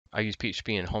I use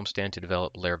PHP and Homestead to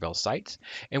develop Laravel sites.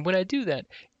 And when I do that,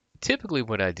 typically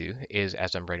what I do is,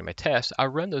 as I'm writing my tests, I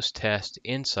run those tests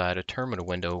inside a terminal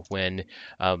window when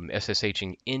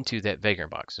SSHing into that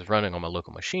Vagrant box. It's running on my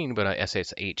local machine, but I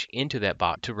SSH into that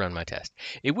box to run my test.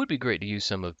 It would be great to use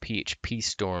some of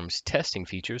PHPStorm's testing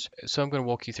features, so I'm going to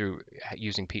walk you through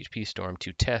using PHPStorm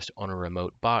to test on a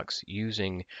remote box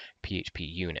using PHP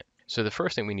Unit. So the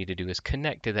first thing we need to do is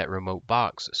connect to that remote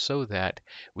box so that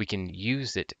we can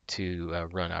use it to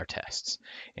run our tests.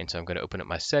 And so I'm going to open up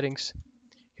my settings.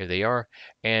 Here they are,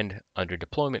 and under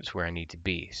deployments where I need to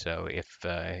be. So if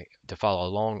to follow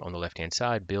along on the left-hand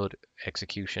side, build,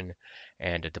 execution,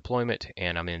 and a deployment,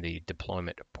 and I'm in the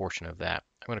deployment portion of that.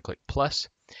 I'm going to click plus,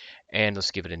 and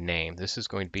let's give it a name. This is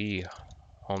going to be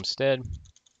Homestead,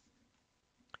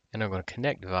 and I'm going to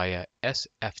connect via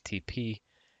SFTP,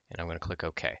 and I'm going to click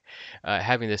OK.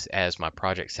 Having this as my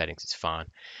project settings is fine.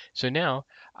 So now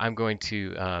I'm going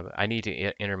to, I need to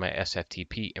enter my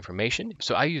SFTP information.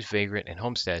 So I use Vagrant and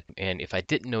Homestead, and if I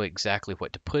didn't know exactly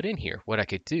what to put in here, what I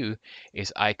could do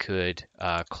is I could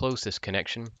close this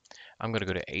connection. I'm going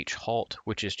to go to halt,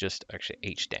 which is just actually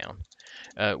h down,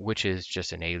 which is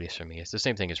just an alias for me. It's the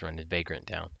same thing as running Vagrant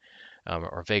down,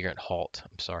 or Vagrant halt,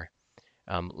 I'm sorry.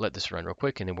 Let this run real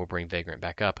quick, and then we'll bring Vagrant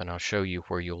back up, and I'll show you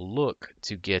where you'll look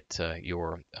to get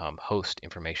your host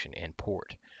information and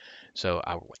port. So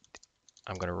I'm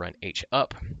going to run h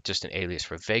up, just an alias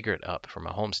for Vagrant up for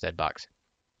my Homestead box.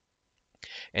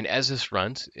 And as this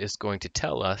runs, it's going to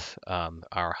tell us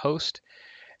our host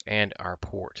and our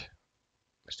port.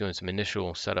 It's doing some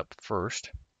initial setup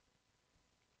first.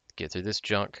 Get through this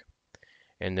junk,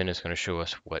 and then it's going to show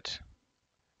us what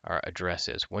our address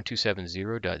is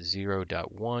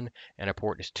 127.0.0.1 and our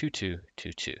port is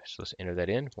 2222. So let's enter that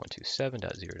in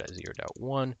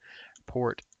 127.0.0.1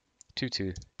 port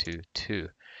 2222.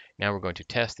 Now we're going to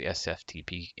test the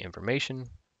SFTP information.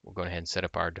 We're going ahead and set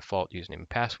up our default username and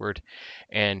password.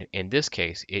 And in this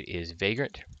case, it is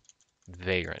Vagrant.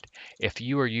 If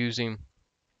you are using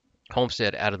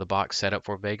Homestead out of the box setup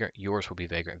for Vagrant, yours will be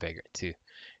Vagrant too.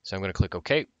 So I'm going to click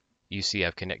OK. You see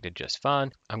I've connected just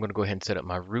fine. I'm going to go ahead and set up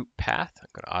my root path. I'm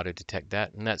going to auto detect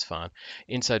that, and that's fine.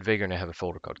 Inside Vagrant, I have a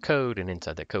folder called code, and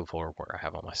inside that code folder where I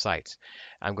have all my sites.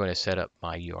 I'm going to set up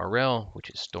my URL, which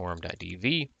is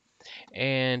storm.dv,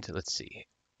 and let's see,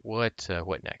 what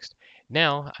next?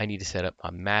 Now I need to set up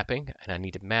my mapping, and I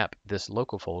need to map this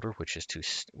local folder, which is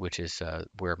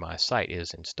where my site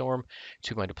is in Storm,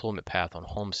 to my deployment path on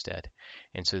Homestead.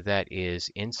 And so that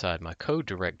is inside my code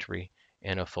directory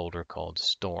in a folder called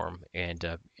Storm.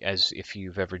 And as if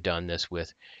you've ever done this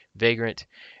with Vagrant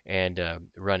and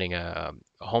running a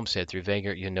Homestead through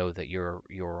Vagrant, you know that you're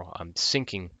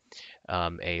syncing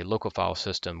a local file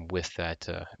system with that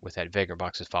Vagrant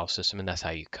box's file system, and that's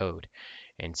how you code.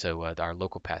 And so our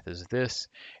local path is this,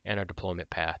 and our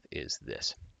deployment path is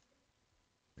this.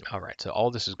 All right, so all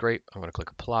this is great. I'm going to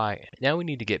click apply. Now we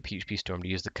need to get PHPStorm to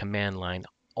use the command line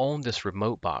on this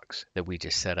remote box that we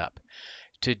just set up.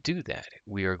 To do that,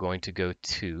 we are going to go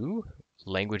to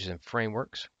Languages and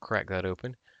Frameworks, crack that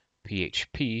open,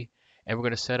 PHP, and we're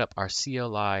going to set up our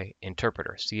CLI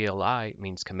Interpreter. CLI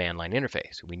means command line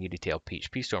interface. We need to tell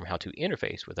PHPStorm how to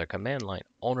interface with our command line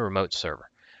on a remote server.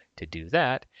 To do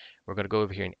that, we're going to go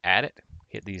over here and add it,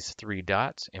 hit these three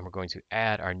dots, and we're going to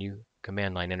add our new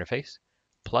command line interface,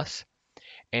 plus,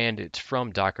 and it's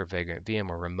from Docker Vagrant VM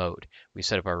or remote. We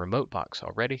set up our remote box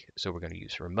already, so we're going to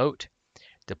use remote.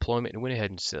 Deployment, and went ahead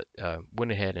and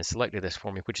selected this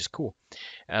for me, which is cool.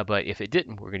 But if it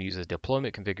didn't, we're going to use a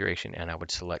deployment configuration, and I would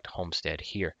select Homestead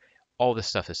here. All this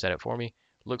stuff is set up for me.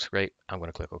 Looks great. I'm going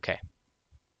to click OK.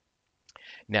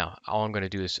 Now, all I'm going to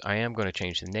do is I am going to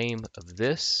change the name of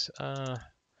this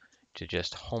to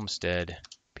just Homestead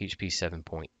PHP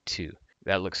 7.2.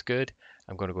 That looks good.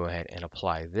 I'm going to go ahead and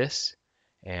apply this,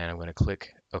 and I'm going to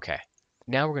click OK.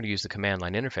 Now we're going to use the command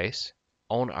line interface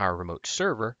on our remote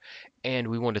server, and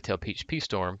we want to tell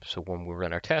PHPStorm, so when we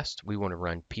run our test, we want to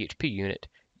run PHP Unit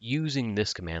using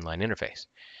this command line interface.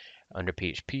 Under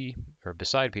PHP, or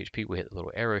beside PHP, we hit the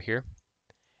little arrow here,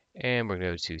 and we're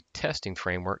going to go to Testing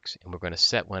Frameworks, and we're going to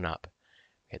set one up.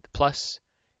 Hit the plus,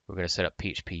 we're going to set up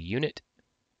PHP Unit,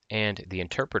 and the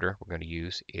interpreter we're going to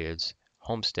use is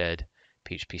Homestead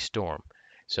PHPStorm.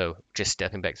 So just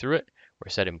stepping back through it, we're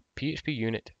setting PHP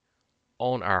Unit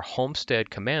on our Homestead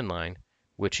command line,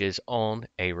 which is on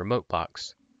a remote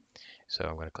box. So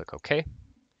I'm going to click OK.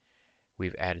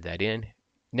 We've added that in.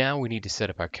 Now we need to set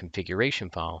up our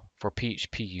configuration file for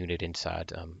PHP Unit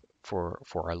inside for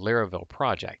our Laravel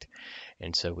project.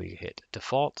 And so we hit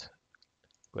default.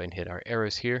 Go ahead and hit our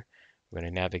arrows here. We're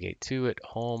going to navigate to it.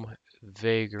 Home,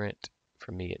 Vagrant.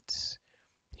 For me, it's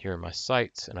here are my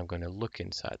sites, and I'm going to look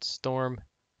inside Storm,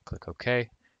 click OK.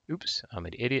 Oops, I'm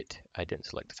an idiot. I didn't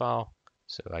select the file,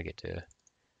 so I get to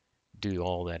do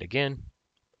all that again.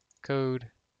 Code,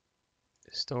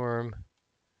 Storm,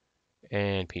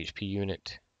 and PHP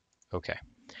Unit. OK.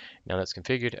 Now that's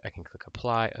configured. I can click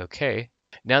Apply. OK.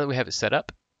 Now that we have it set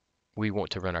up, we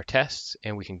want to run our tests,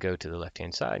 and we can go to the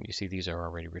left-hand side, and you see these are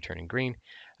already returning green.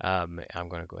 I'm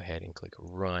going to go ahead and click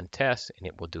Run Test, and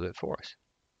it will do it for us.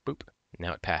 Boop.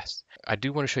 Now it passed. I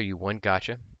do want to show you one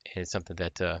gotcha, and it's something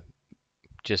that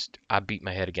just I beat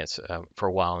my head against for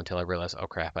a while until I realized, oh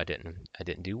crap, I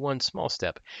didn't do one small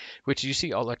step, which you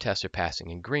see all our tests are passing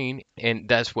in green, and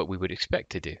that's what we would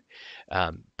expect to do.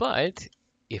 But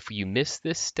if you miss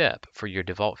this step for your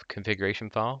default configuration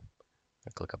file,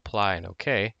 I click Apply and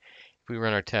OK. If we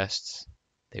run our tests,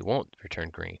 they won't return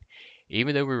green.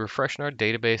 Even though we're refreshing our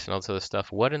database and all this other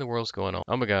stuff, what in the world's going on?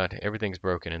 Oh my God, everything's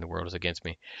broken and the world is against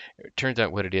me. It turns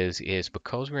out what it is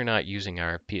because we're not using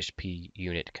our PHP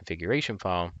unit configuration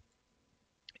file,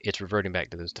 it's reverting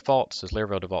back to those defaults, those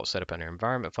Laravel defaults set up in our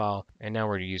environment file, and now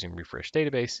we're using refresh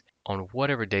database on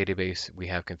whatever database we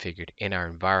have configured in our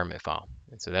environment file.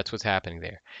 And so that's what's happening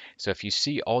there. So if you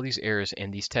see all these errors,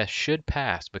 and these tests should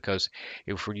pass, because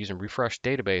if we're using refresh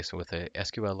database with a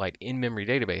SQLite in-memory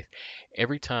database,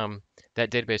 every time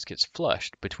that database gets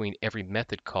flushed between every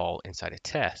method call inside a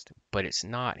test, but it's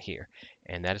not here.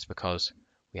 And that is because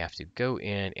we have to go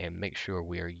in and make sure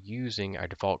we are using our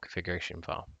default configuration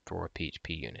file for a PHP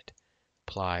unit.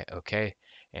 Apply OK,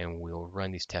 and we'll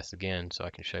run these tests again so I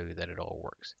can show you that it all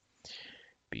works.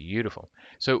 Beautiful.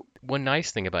 So one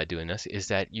nice thing about doing this is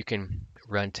that you can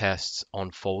run tests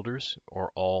on folders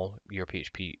or all your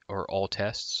PHP or all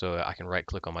tests. So I can right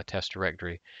click on my test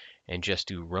directory and just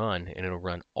do run, and it'll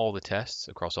run all the tests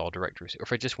across all directories. Or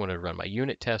if I just want to run my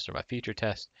unit test or my feature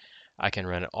test, I can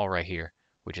run it all right here,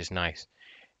 which is nice.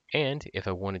 And if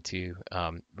I wanted to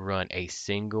run a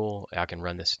single, I can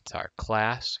run this entire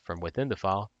class from within the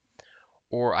file,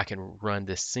 or I can run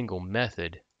this single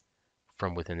method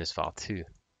from within this file too.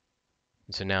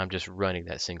 And so now I'm just running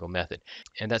that single method.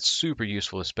 And that's super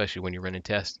useful, especially when you're running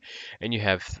tests and you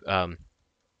have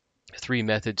 3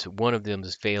 methods. One of them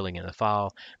is failing in the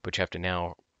file, but you have to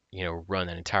now run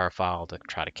an entire file to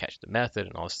try to catch the method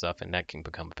and all this stuff, and that can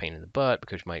become a pain in the butt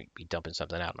because you might be dumping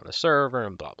something out on the server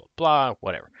and blah, blah, blah,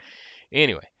 whatever.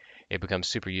 Anyway, it becomes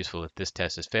super useful if this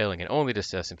test is failing and only this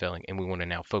test is failing, and we want to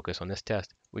now focus on this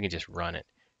test, we can just run it,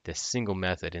 this single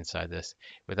method inside this,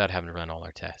 without having to run all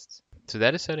our tests. So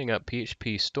that is setting up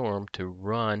PHPStorm to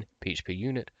run PHP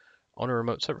Unit on a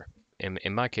remote server.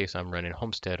 In my case, I'm running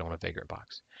Homestead on a Vagrant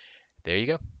box. There you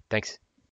go. Thanks.